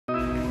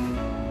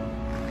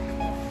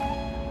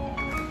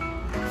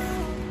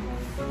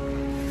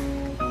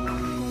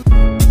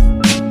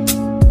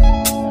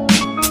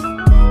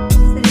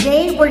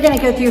we're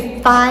gonna go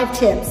through 5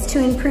 tips to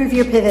improve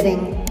your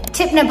pivoting.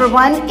 Tip number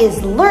 1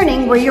 is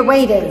learning where your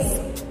weight is.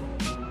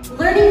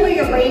 Learning where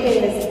your weight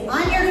is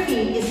on your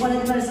feet is one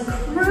of the most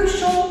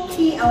crucial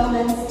key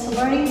elements to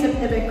learning to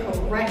pivot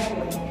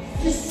correctly.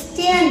 Just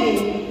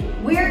standing,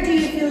 where do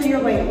you feel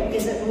your weight?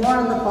 Is it more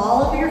on the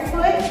ball of your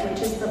foot,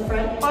 which is the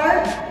front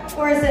part,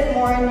 or is it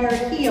more on your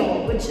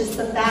heel, which is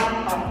the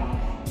back part?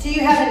 Do you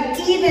have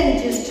an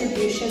even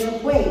distribution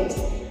of weight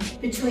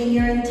between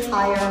your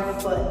entire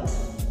foot?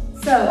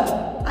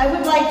 So, I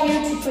would like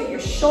you to put your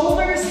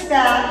shoulders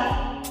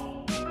back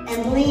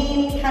and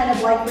lean kind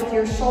of like with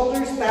your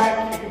shoulders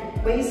back,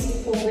 your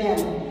waist pulled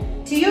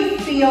in. Do you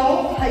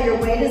feel how your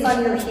weight is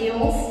on your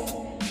heels?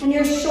 When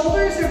your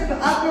shoulders are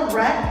up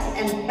erect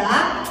and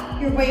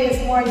back, your weight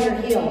is more on your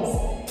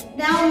heels.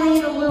 Now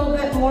lean a little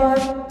bit more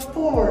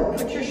forward.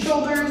 Put your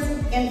shoulders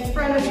in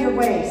front of your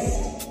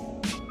waist.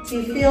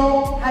 Do you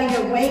feel how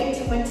your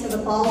weight went to the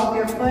ball of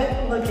your foot?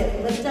 Look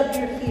at, lift up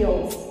your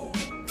heels.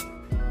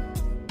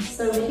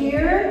 So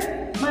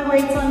here, my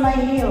weight's on my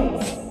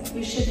heels.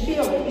 You should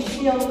feel it. You should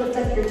be able to lift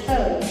up your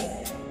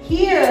toes.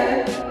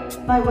 Here,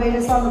 my weight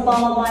is on the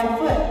ball of my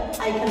foot.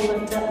 I can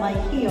lift up my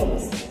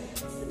heels.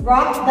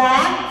 Rock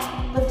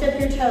back, lift up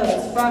your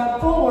toes.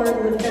 Rock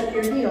forward, lift up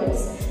your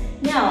heels.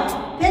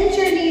 Now, bend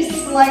your knees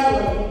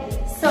slightly.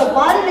 So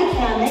body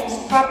mechanics,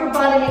 proper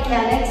body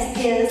mechanics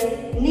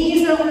is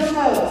knees over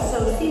toes.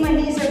 So see my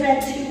knees are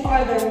bent too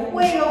far, they're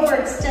way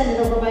overextended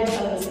over my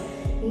toes.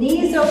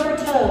 Knees over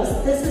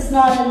toes. This is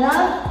not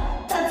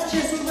enough, that's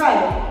just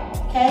right,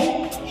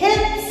 okay?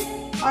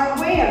 Hips are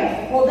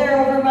where? Well, they're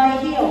over my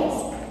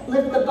heels.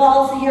 Lift the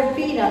balls of your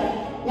feet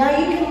up. Now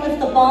you can lift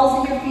the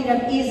balls of your feet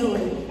up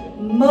easily.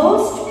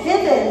 Most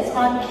pivots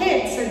on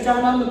kicks are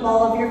done on the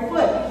ball of your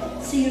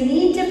foot. So you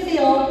need to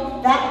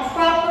feel that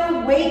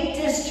proper weight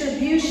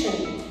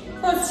distribution.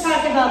 Let's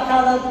talk about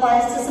how that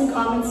applies to some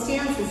common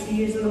stances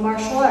you use in the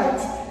martial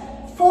arts.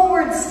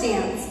 Forward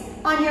stance.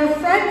 On your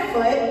front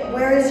foot,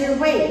 where is your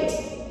weight?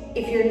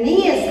 If your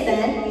knee is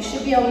bent, you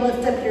should be able to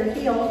lift up your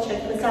heel.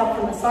 Check this out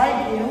from a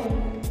side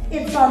view.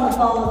 It's on the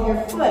ball of your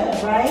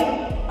foot,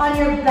 right? On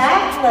your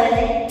back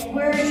leg,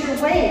 where is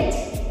your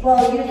weight?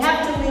 Well, you'd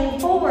have to lean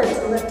forward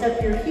to lift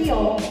up your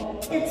heel.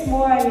 It's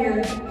more on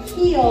your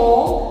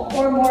heel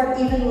or more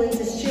evenly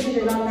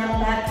distributed on that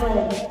back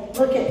leg.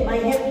 Look at my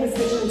hip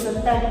position's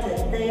affected.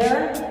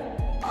 There.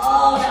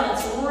 Oh, no,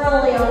 it's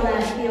really on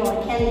that heel.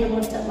 I can't even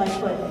lift up my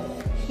foot.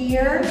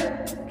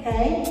 Here,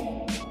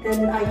 okay?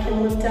 Then I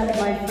can lift up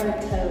my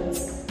front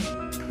toes.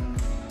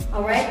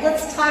 All right,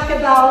 let's talk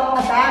about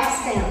a back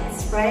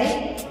stance,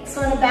 right?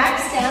 So in a back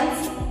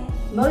stance,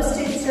 most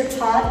students are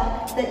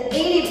taught that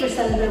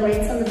 80% of their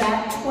weight's on the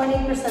back,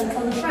 20%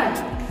 on the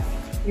front.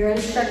 Your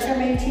instructor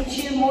may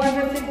teach you more of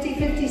a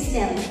 50-50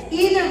 stance.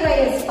 Either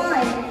way is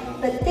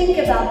fine, but think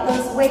about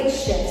those weight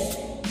shifts.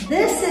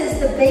 This is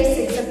the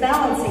basics of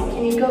balancing.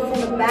 Can you go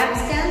from a back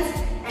stance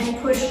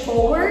and push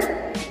forward?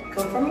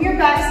 Go from your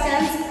back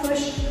stance,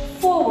 push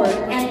forward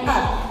and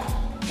up.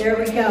 There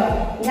we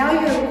go. Now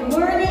you're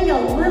learning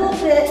a little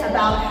bit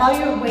about how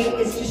your weight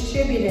is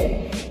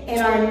distributed. In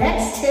our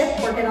next tip,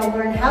 we're going to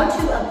learn how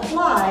to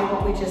apply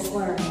what we just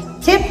learned.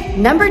 Tip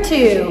number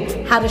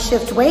 2, how to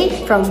shift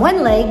weight from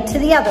one leg to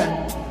the other.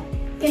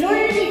 In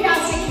order to be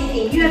fast at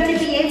kicking, you have to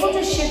be able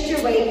to shift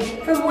your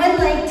weight from one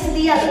leg to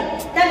the other.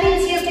 That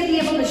means you have to be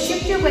able to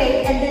shift your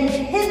weight and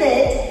then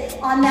pivot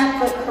on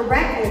that foot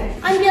correctly.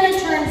 I'm going to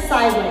turn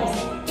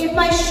sideways. If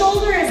my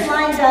shoulder is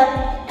lined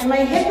up and my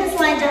hip is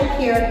lined up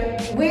here,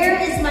 where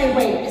is my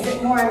weight? Is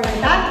it more on my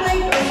back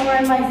leg or more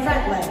on my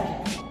front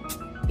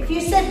leg? If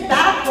you said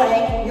back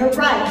leg, you're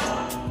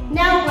right.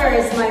 Now where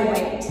is my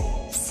weight?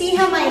 See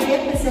how my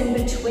hip is in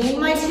between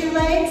my 2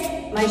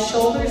 legs? My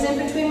shoulder's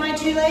in between my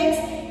 2 legs?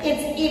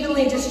 It's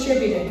evenly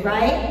distributed,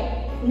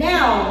 right?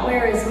 Now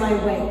where is my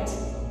weight?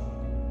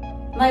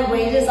 My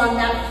weight is on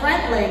that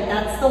front leg.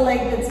 That's the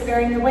leg that's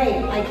bearing the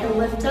weight. I can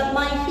lift up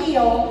my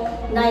heel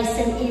nice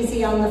and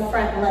easy on the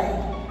front leg,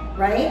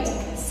 right?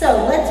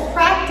 So let's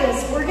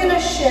practice. We're gonna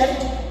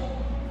shift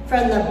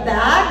from the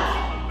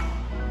back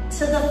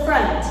to the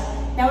front.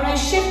 Now when I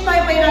shift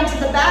my weight onto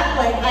the back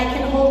leg, I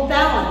can hold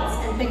balance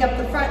and pick up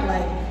the front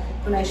leg.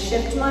 When I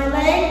shift my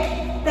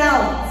leg,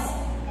 balance.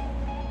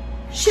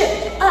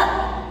 Shift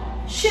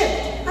up,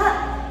 shift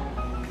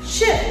up,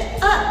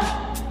 shift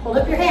up. Hold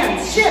up your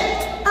hands,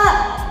 shift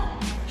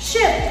up,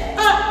 shift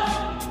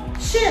up,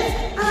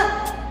 shift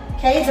up.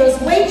 Okay, those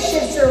weight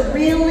shifts are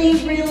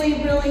really,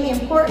 really, really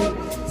important.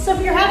 So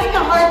if you're having a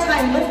hard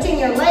time lifting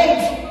your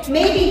legs,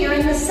 maybe you're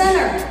in the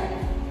center.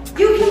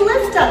 You can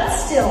lift up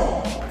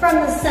still from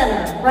the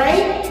center,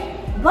 right?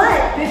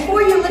 But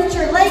before you lift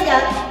your leg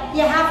up,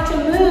 you have to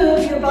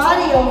move your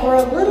body over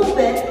a little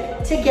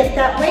bit to get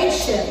that weight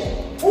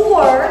shift.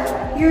 Or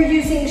you're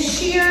using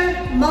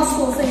sheer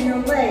muscles in your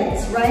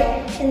legs,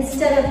 right?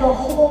 Instead of the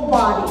whole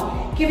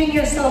body, giving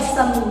yourself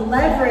some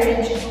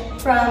leverage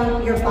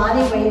from your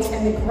body weight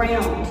and the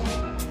ground.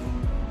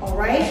 All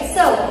right,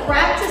 so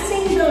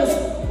practicing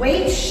those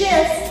weight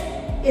shifts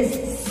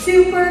is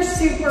super,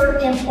 super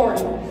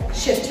important.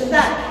 Shift to the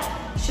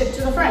back, shift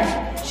to the front,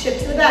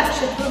 shift to the back,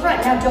 shift to the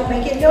front. Now don't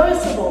make it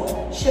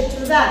noticeable. Shift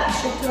to the back,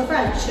 shift to the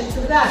front, shift to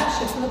the back,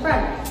 shift to the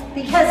front.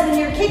 Because when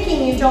you're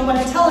kicking, you don't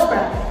want to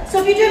telegraph.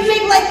 So if you do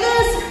big like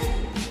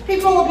this,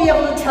 people will be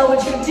able to tell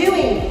what you're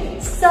doing.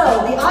 So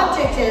the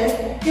object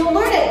is, you'll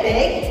learn it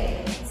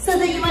big so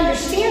that you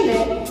understand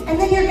it, and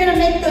then you're gonna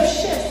make those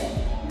shifts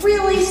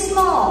really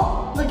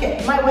small. Look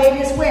at, my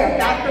weight is where?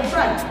 Back or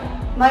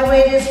front? My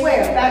weight is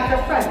where? Back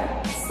or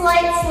front?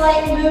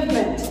 Slight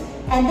movement.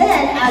 And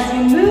then as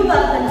you move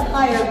up in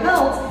higher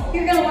belts,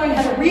 you're gonna learn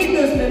how to read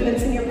those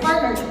movements in your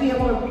partner to be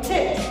able to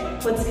predict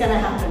what's gonna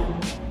happen.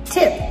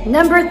 Tip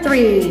number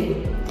 3,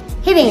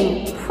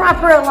 hitting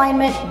proper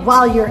alignment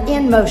while you're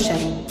in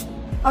motion.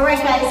 All right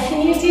guys,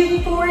 can you do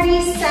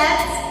 40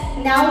 sets?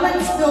 Now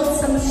let's build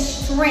some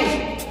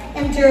strength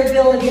and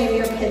durability in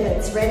your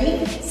pivots.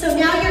 Ready? So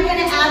now you're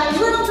gonna add a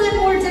little bit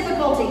more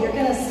difficulty. You're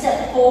gonna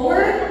step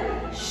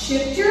forward,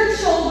 shift your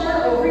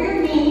shoulder over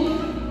your knee,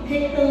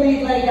 pick the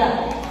lead leg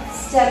up.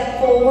 Step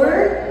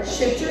forward,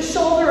 shift your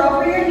shoulder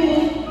over your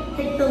knee,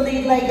 pick the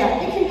lead leg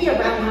up. It can be a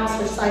roundhouse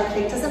or side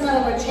kick, doesn't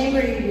matter what chamber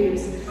you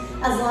use,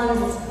 as long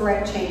as it's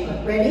correct chamber.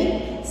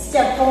 Ready?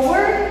 Step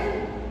forward,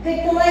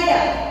 pick the leg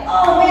up.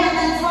 Oh man,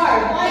 that's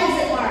hard. Why is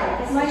it hard?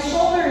 Because my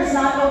shoulder is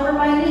not over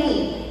my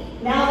knee.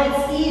 Now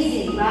it's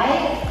easy,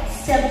 right?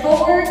 Step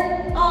forward.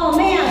 Oh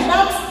man,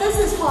 this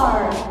is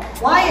hard.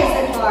 Why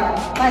is it hard?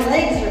 My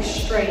legs are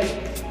straight.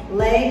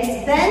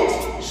 Legs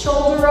bent,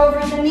 shoulder over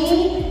the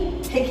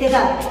knee, pick it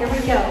up. Here we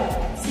go.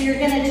 So you're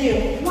gonna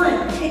do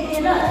 1, pick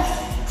it up,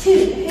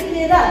 2, pick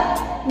it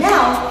up.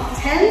 Now,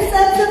 10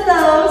 sets of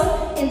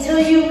those until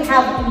you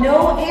have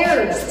no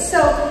errors. So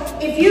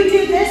if you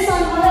do this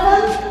on one of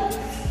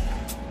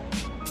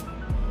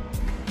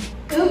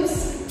them, oops,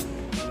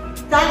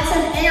 that's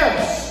an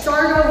error.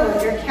 Start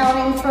over, you're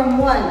counting from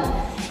 1.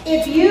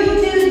 If you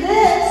do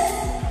this,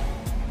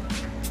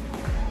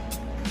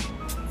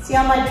 see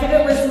how my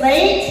pivot was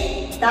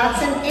late?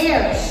 That's an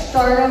error.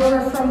 Start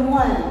over from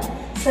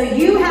 1. So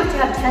you have to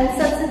have 10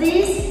 sets of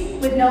these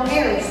with no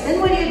errors. Then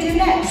what do you do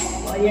next?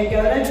 Well, you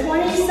go to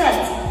 20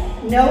 sets,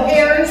 no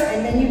errors,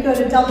 and then you go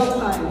to double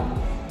time.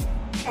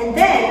 And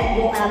then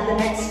we'll add the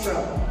next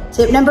drill.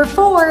 Tip number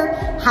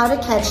 4, how to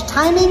catch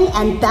timing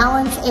and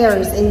balance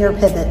errors in your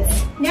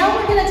pivots. Now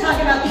we're gonna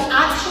talk about the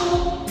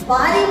actual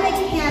body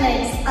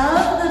mechanics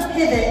of the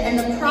pivot and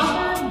the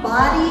proper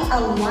body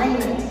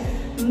alignment.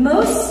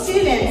 Most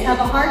students have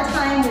a hard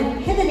time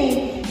with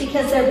pivoting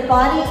because their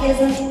body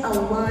isn't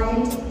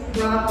aligned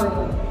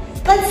properly.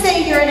 Let's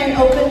say you're in an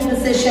open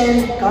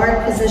position,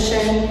 guard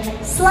position.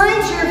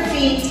 Slide your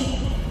feet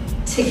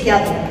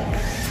together.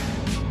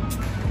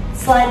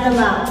 Slide them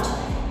out.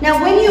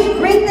 Now when you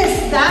bring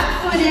this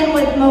back foot in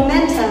with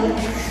momentum,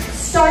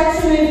 start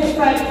to move the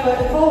front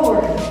foot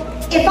forward.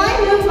 If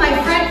I move my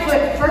front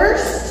foot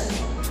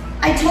first,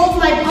 I told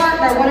my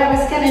partner what I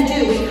was gonna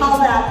do. We call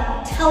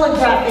that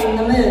telegraphing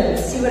the move.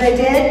 See what I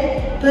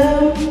did?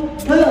 Boom,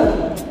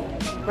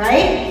 boom,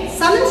 right?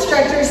 Some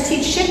instructors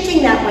teach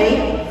shifting that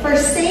way for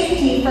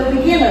safety for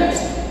beginners.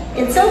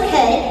 It's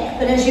okay,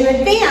 but as you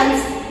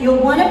advance,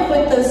 you'll want to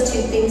put those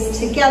two things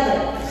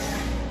together.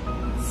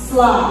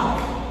 Slide.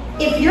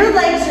 If your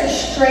legs are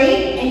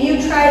straight and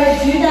you try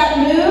to do that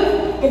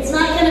move, it's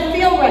not going to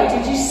feel right.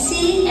 Did you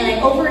see? And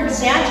I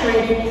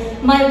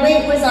over-exaggerated. My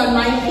weight was on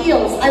my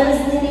heels. I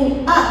was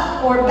leaning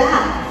up or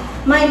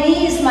back. My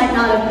knees might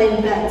not have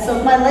been bent. So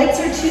if my legs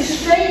are too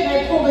straight and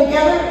I pull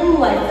together,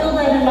 ooh, I feel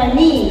that in my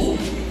knees.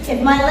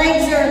 If my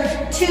legs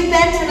are too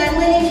bent and I'm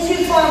leaning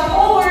too far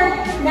forward,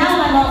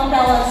 now I'm off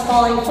balance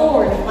falling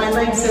forward. If my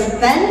legs are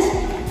bent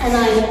and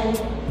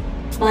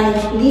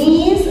my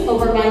knees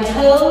over my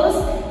toes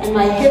and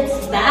my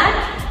hips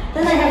back,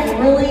 then I have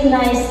really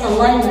nice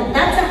alignment.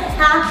 That's a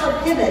half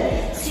a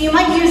pivot. So you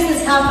might use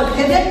this half a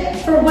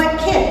pivot for what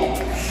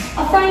kick?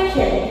 A front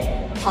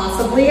kick,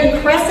 possibly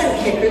a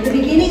crescent kick or the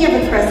beginning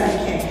of a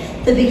crescent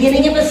kick, the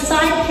beginning of a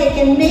side kick,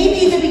 and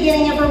maybe the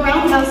beginning of a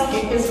roundhouse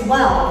kick as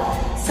well.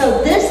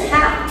 So this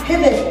half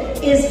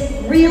pivot is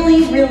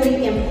really,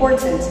 really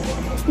important.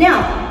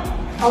 Now,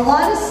 a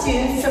lot of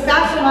students, so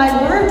back when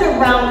I learned a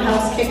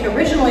roundhouse kick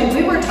originally,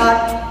 we were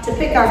taught to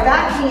pick our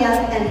back knee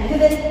up and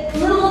pivot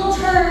little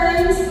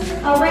turns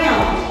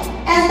around.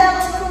 And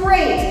that's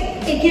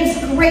great. It gives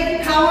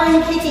great power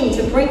in kicking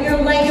to bring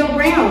your leg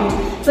around.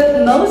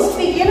 But most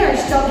beginners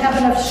don't have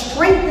enough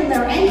strength in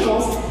their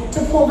ankles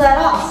to pull that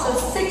off.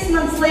 So 6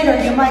 months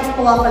later, you might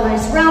pull off a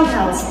nice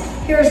roundhouse.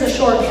 Here's a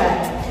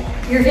shortcut.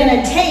 You're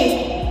gonna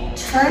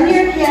turn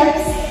your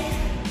hips,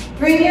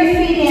 bring your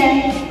feet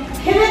in,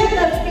 pivot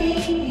the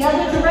feet the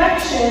other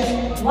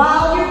direction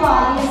while your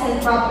body is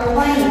in proper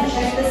alignment.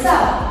 Check this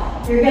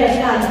out. You're gonna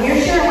come,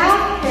 here's your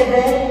half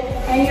pivot,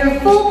 and your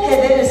full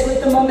pivot is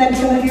with the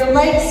momentum of your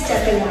legs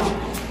stepping out.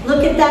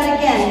 Look at that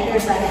again.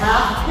 Here's a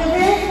half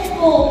pivot,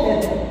 full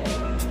pivot.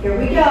 Here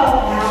we go,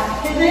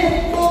 half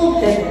pivot, full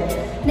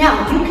pivot.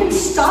 Now, you can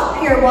stop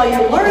here while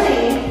you're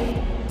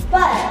learning,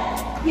 but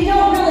you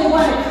don't really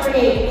want to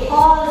create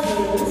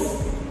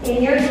pauses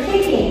in your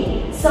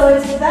kicking. So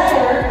it's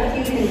better if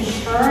you can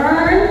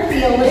turn,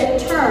 feel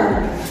it,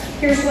 turn.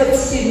 here's what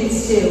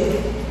students do.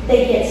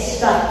 They get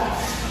stuck.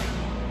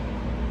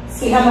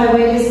 See how my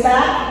weight is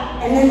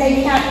back? And then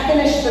they can't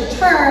finish the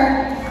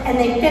turn, and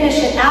they finish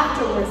it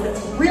afterwards.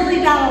 That's really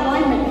bad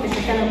alignment because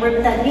you're gonna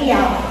rip that knee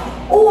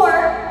out.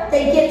 Or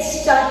they get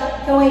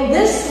stuck going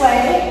this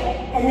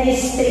way, and they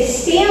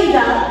stand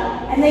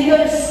up, and they go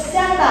to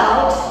step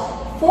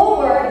out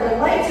forward,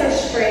 their legs are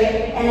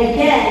straight, and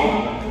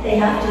again, they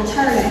have to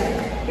turn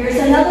it. Here's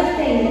another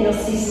thing that you'll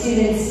see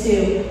students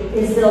do,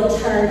 is they'll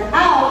turn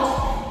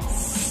out,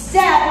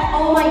 step,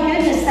 oh my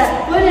goodness,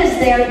 that foot is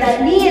there,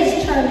 that knee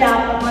is turned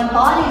out, but my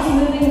body's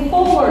moving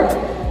forward.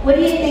 What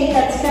do you think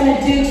that's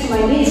gonna do to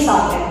my knee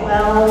socket?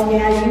 Well,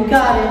 yeah, you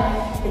got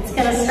it. It's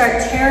gonna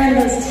start tearing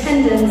those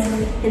tendons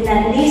in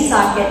that knee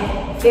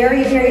socket.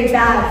 Very, very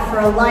bad for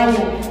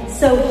alignment.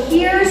 So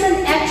here's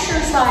an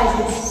exercise.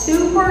 It's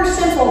super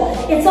simple.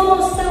 It's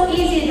almost so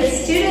easy that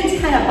students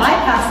kind of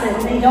bypass it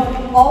and they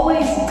don't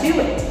always do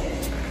it.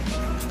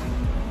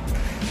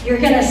 You're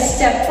gonna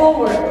step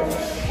forward,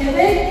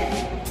 pivot,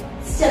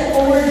 step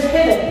forward,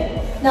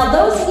 pivot. Now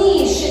those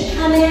knees should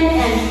come in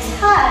and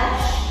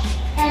touch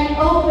and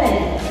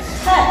open,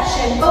 touch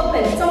and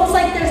open. It's almost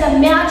like there's a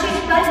magic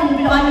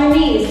button on your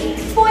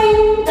knees.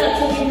 Boing, that's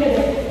when you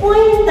pivot.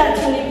 Boing, that's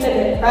when you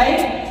pivot,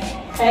 right?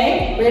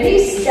 Okay, ready,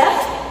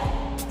 step,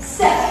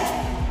 step.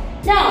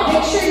 Now,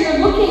 make sure you're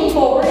looking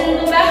forward and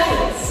go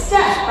backwards.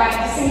 Step,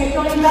 practicing it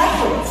going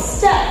backwards.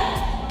 Step,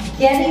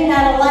 getting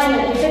that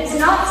alignment. If it's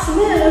not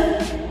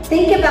smooth,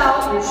 think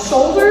about your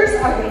shoulders,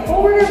 are they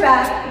forward or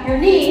back? Your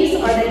knees,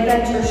 are they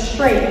bent or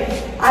straight?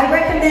 I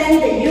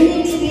recommend that you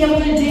need to be able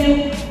to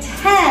do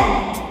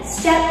 10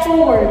 step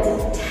forwards,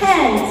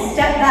 10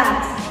 step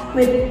backs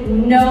with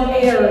no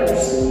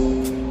errors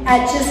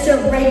at just a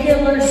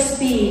regular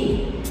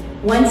speed.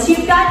 Once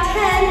you've got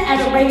 10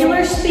 at a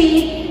regular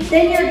speed,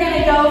 then you're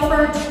gonna go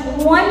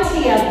for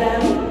 20 of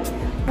them.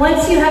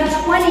 Once you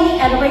have 20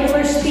 at a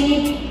regular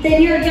speed,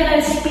 then you're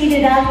gonna speed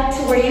it up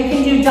to where you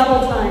can do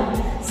double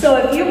time. So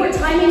if you were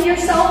timing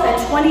yourself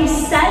at 20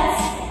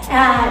 sets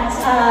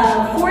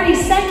at 40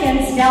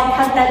 seconds, now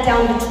cut that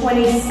down to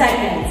 20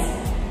 seconds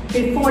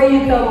before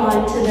you go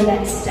on to the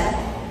next step.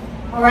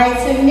 All right,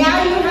 so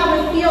now you have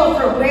a feel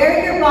for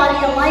where your body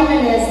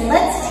alignment is.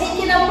 Let's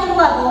take it up a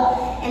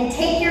level and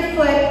take your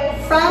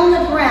foot from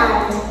the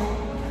ground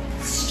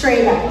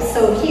straight up.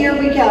 So here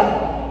we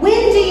go.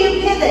 When do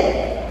you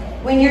pivot?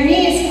 When your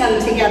knees come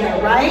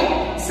together,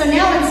 right? So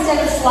now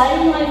instead of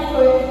sliding my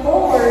foot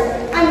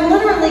forward, I'm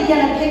literally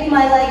gonna pick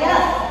my leg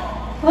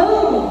up.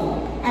 Boom.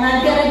 And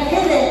I'm gonna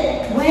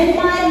pivot when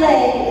my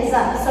leg is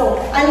up. So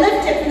I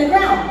lift it from the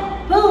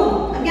ground.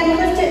 Boom. I'm gonna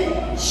lift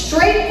it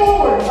straight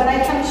forward. When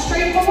I come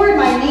straight forward,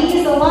 my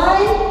knees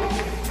align,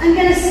 I'm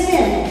gonna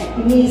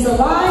spin. Knees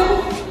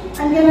align,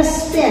 I'm gonna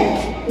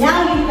spin.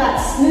 Now you've got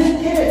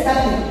smooth pivots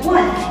up in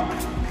 1,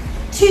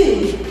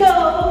 2,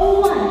 go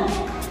 1,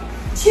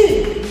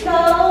 2,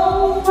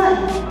 go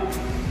 1,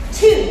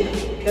 2.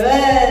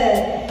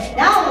 Good.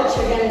 Now what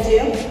you're gonna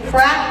do,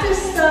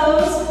 practice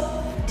those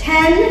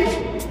 10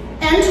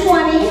 and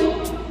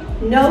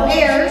 20, no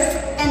errors,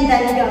 and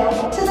then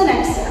go to the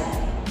next step.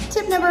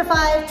 Tip number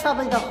 5,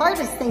 probably the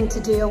hardest thing to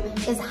do,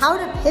 is how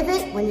to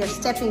pivot when you're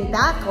stepping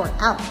back or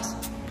out.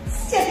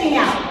 Stepping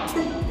out.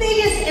 The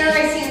biggest error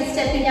I see in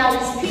stepping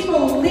out is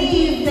people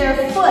leave their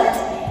foot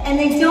and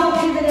they don't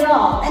pivot at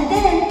all. And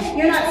then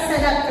you're not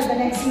set up for the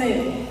next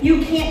move.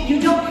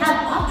 You don't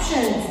have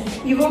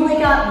options. You've only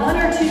got 1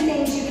 or 2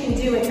 things you can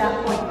do at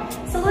that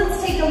point. So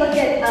let's take a look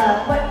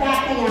at what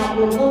backing out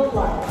would look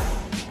like.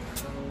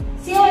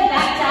 See how I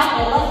backed out?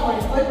 I left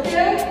my foot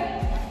there.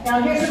 Now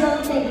here's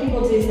another thing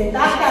people do is they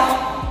back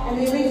out and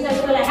they leave their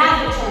foot a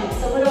half a turn.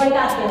 So what do I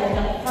got there? I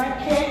got a front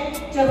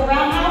kick. Do you have a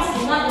roundhouse?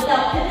 Not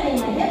without pivoting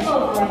my hip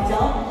over, I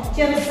don't.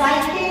 Do you have a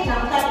side kick?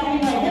 Not without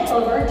pivoting my hip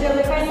over. Do you have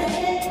a crescent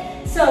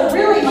kick? So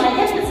really my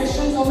hip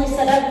position is only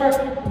set up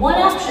for one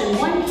option,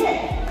 one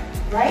kick,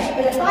 right?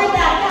 But if I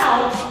back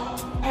out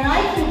and I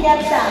can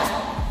get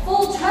that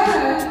full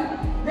turn,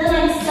 then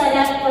I'm set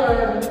up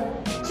for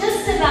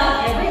just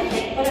about every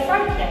kick but a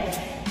front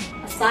kick.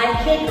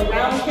 Side kick, a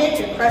round kick,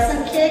 a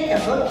crescent kick, a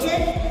hook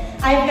kick.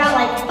 I've got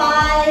like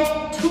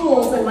 5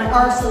 tools in my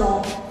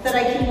arsenal that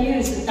I can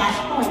use at that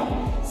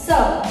point. So,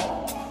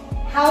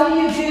 how do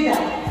you do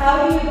that?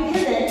 How do you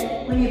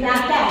pivot when you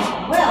back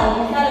out? Well,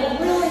 you've got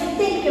to really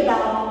think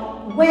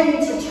about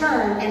when to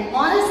turn. And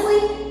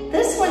honestly,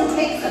 this one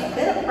takes a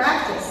bit of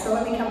practice. So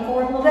let me come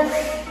forward a little bit.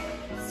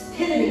 It's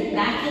pivoting,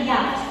 backing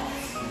out.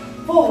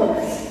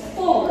 Forward,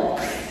 forward,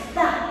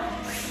 back,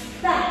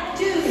 back,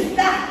 do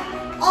back.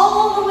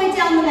 All the way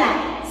down the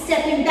mat,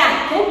 stepping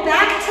back. Go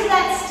back to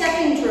that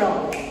stepping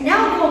drill.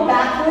 Now go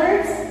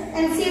backwards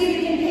and see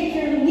if you can pick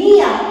your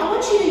knee up. I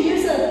want you to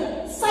use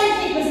a side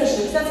kick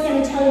position because that's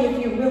going to tell you if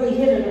you really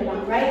hit it or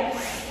not, right?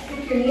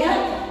 Pick your knee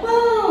up,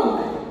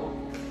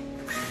 boom.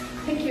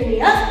 Pick your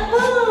knee up,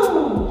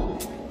 boom.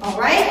 All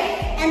right?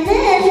 And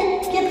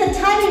then get the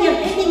timing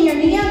of picking your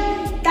knee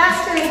up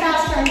faster and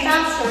faster and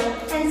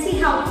faster and see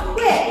how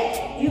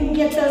quick you can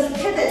get those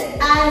pivots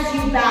as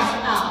you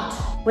back out.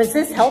 Was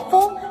this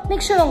helpful?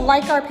 Make sure to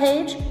like our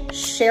page,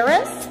 share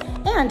us,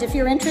 and if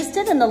you're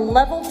interested in the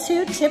level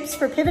 2 tips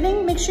for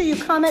pivoting, make sure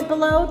you comment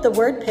below the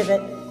word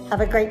pivot. Have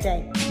a great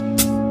day.